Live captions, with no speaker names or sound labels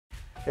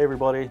Hey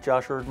everybody,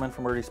 Josh Erdman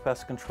from Erdy's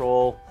Pest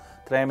Control.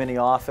 Today I'm in the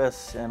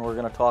office and we're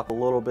going to talk a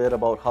little bit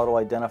about how to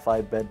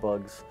identify bed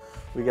bugs.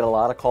 We get a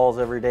lot of calls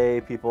every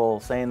day, people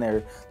saying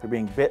they're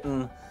being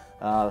bitten.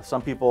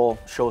 Some people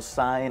show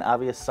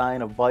obvious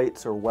sign of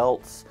bites or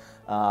welts.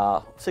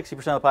 60%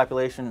 of the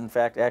population, in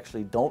fact,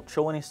 actually don't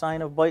show any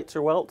sign of bites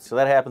or welts. So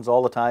that happens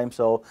all the time.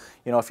 So,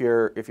 you know, if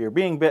you're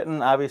being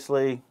bitten,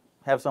 obviously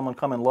have someone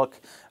come and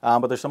look.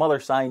 But there's some other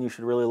sign you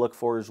should really look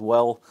for as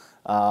well.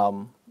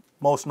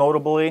 Most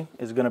notably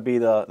is going to be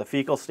the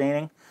fecal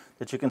staining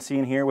that you can see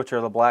in here, which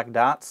are the black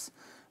dots.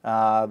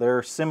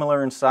 They're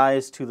similar in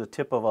size to the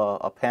tip of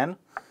a pen.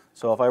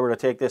 So if I were to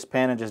take this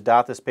pen and just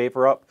dot this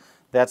paper up,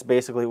 that's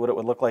basically what it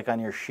would look like on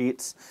your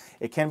sheets.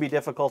 It can be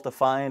difficult to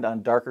find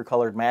on darker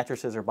colored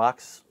mattresses or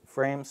box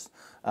frames.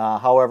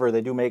 However,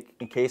 they do make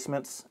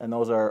encasements, and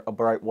those are a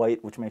bright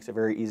white, which makes it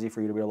very easy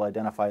for you to be able to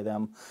identify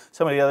them.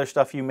 Some of the other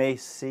stuff you may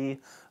see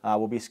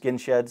will be skin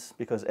sheds,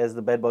 because as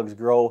the bed bugs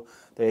grow,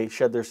 they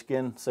shed their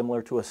skin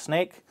similar to a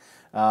snake.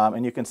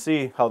 And you can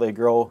see how they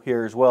grow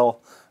here as well.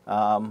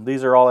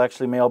 These are all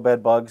actually male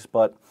bed bugs,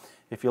 but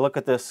if you look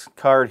at this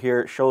card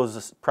here, it shows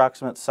the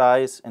approximate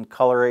size and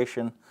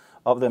coloration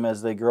of them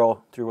as they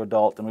grow through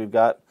adult. And we've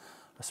got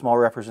a small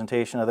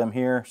representation of them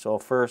here. So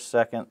first,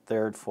 second,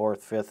 third,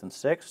 fourth, fifth, and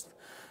sixth.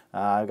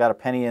 I've got a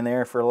penny in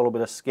there for a little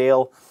bit of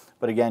scale,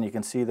 but again, you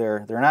can see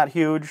they're not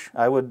huge.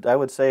 I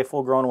would say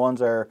full-grown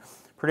ones are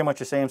pretty much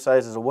the same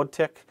size as a wood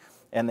tick,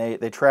 and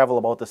they travel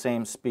about the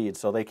same speed.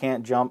 So they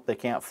can't jump, they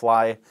can't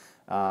fly,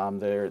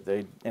 and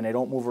they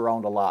don't move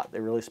around a lot. They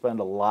really spend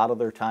a lot of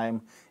their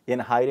time in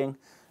hiding,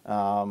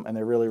 and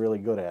they're really, really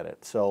good at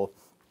it. So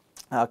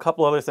a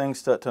couple other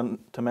things to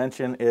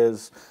mention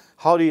is,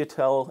 how do you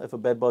tell if a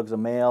bed bug's a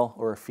male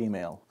or a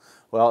female?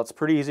 Well, it's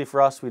pretty easy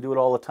for us. We do it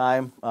all the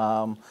time.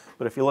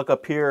 But if you look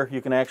up here,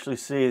 you can actually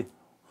see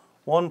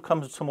one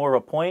comes to more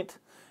of a point,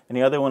 and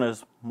the other one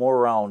is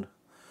more round.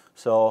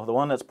 So the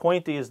one that's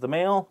pointy is the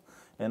male,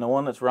 and the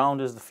one that's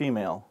round is the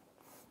female.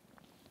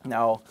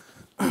 Now,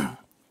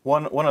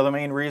 one of the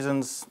main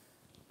reasons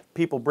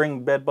people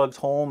bring bed bugs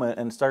home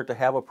and start to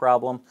have a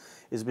problem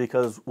is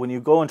because when you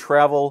go and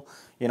travel,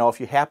 you know, if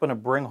you happen to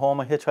bring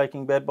home a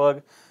hitchhiking bed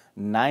bug,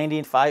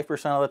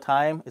 95% of the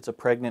time it's a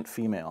pregnant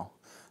female.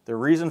 The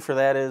reason for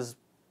that is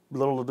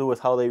little to do with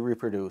how they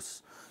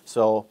reproduce.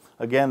 So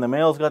again, the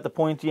male's got the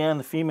pointy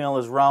end, the female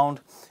is round.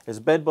 As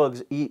bed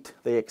bugs eat,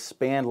 they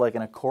expand like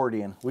an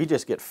accordion. We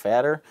just get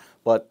fatter,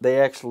 but they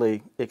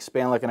actually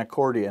expand like an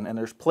accordion, and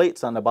there's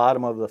plates on the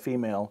bottom of the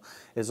female.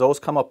 As those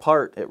come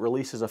apart, it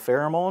releases a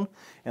pheromone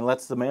and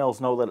lets the males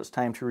know that it's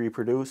time to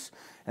reproduce.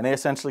 And they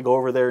essentially go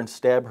over there and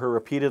stab her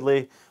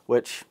repeatedly,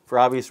 which for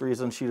obvious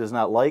reasons she does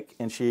not like,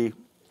 and she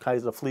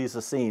kind of flees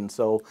the scene.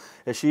 So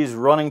as she's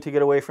running to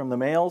get away from the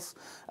males,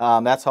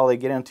 that's how they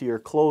get into your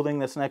clothing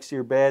that's next to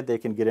your bed. They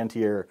can get into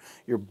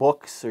your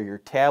books or your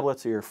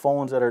tablets or your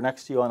phones that are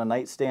next to you on a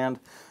nightstand.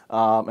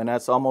 And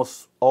that's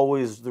almost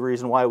always the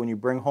reason why when you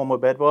bring home a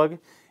bed bug,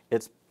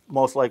 it's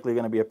most likely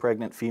going to be a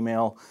pregnant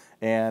female.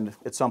 And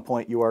at some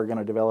point you are going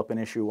to develop an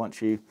issue once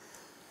she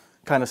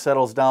kind of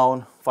settles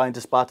down, finds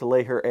a spot to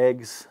lay her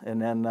eggs, and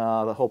then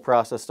the whole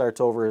process starts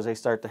over as they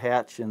start to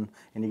hatch, and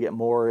you get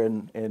more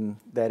in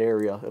that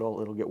area.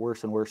 It'll get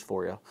worse and worse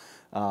for you.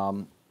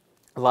 A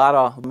lot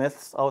of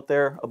myths out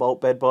there about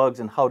bed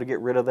bugs and how to get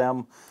rid of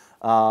them.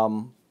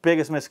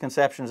 Biggest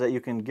misconception is that you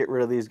can get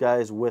rid of these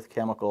guys with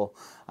chemical.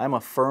 I'm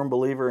a firm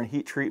believer in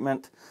heat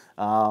treatment.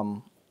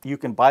 You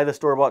can buy the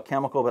store-bought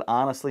chemical, but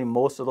honestly,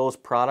 most of those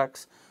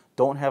products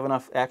don't have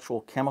enough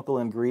actual chemical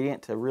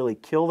ingredient to really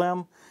kill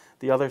them.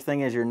 The other thing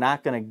is, you're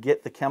not going to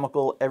get the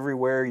chemical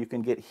everywhere you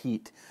can get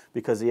heat,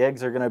 because the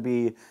eggs are going to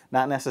be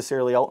not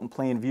necessarily out in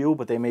plain view,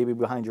 but they may be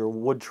behind your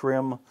wood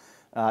trim,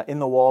 in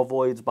the wall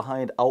voids,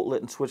 behind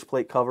outlet and switch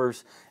plate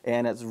covers,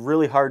 and it's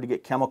really hard to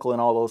get chemical in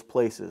all those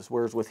places.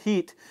 Whereas with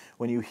heat,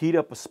 when you heat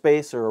up a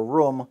space or a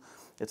room,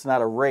 it's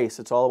not a race.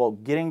 It's all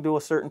about getting to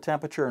a certain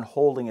temperature and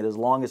holding it as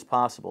long as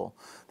possible.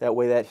 That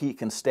way that heat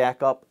can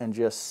stack up and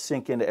just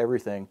sink into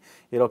everything.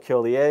 It'll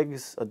kill the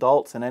eggs,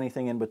 adults, and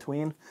anything in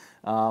between.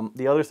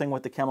 The other thing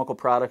with the chemical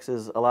products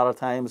is a lot of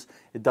times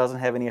it doesn't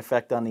have any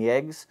effect on the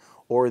eggs,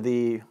 or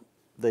the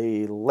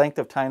length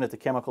of time that the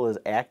chemical is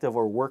active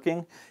or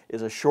working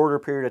is a shorter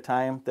period of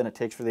time than it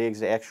takes for the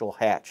eggs to actual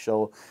hatch.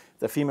 So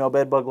the female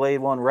bed bug laid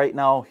one right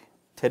now,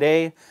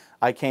 today,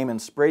 I came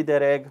and sprayed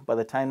that egg. By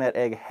the time that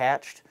egg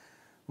hatched,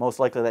 most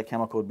likely that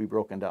chemical would be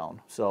broken down.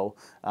 So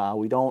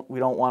we don't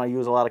want to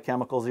use a lot of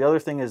chemicals. The other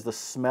thing is the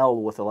smell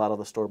with a lot of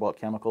the store-bought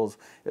chemicals.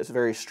 It's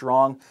very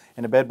strong,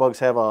 and the bed bugs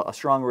have a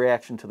strong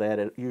reaction to that.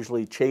 It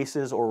usually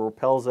chases or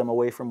repels them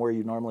away from where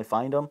you normally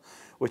find them,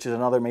 which is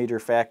another major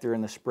factor in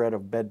the spread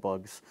of bed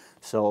bugs.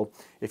 So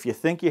if you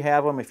think you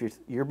have them, if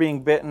you're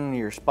being bitten,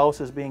 your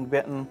spouse is being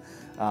bitten,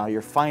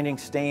 you're finding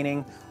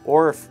staining,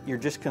 or if you're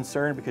just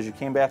concerned because you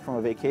came back from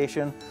a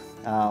vacation,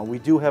 we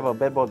do have a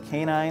bedbug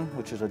canine,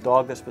 which is a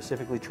dog that's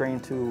specifically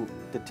trained to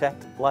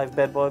detect live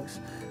bed bugs.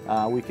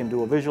 We can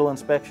do a visual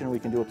inspection, we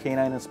can do a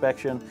canine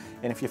inspection,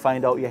 and if you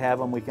find out you have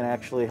them, we can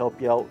actually help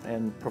you out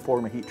and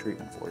perform a heat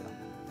treatment for you.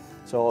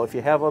 So if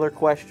you have other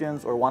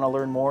questions or want to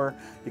learn more,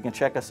 you can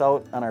check us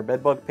out on our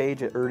bedbug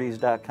page at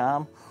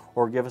urdys.com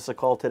or give us a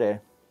call today.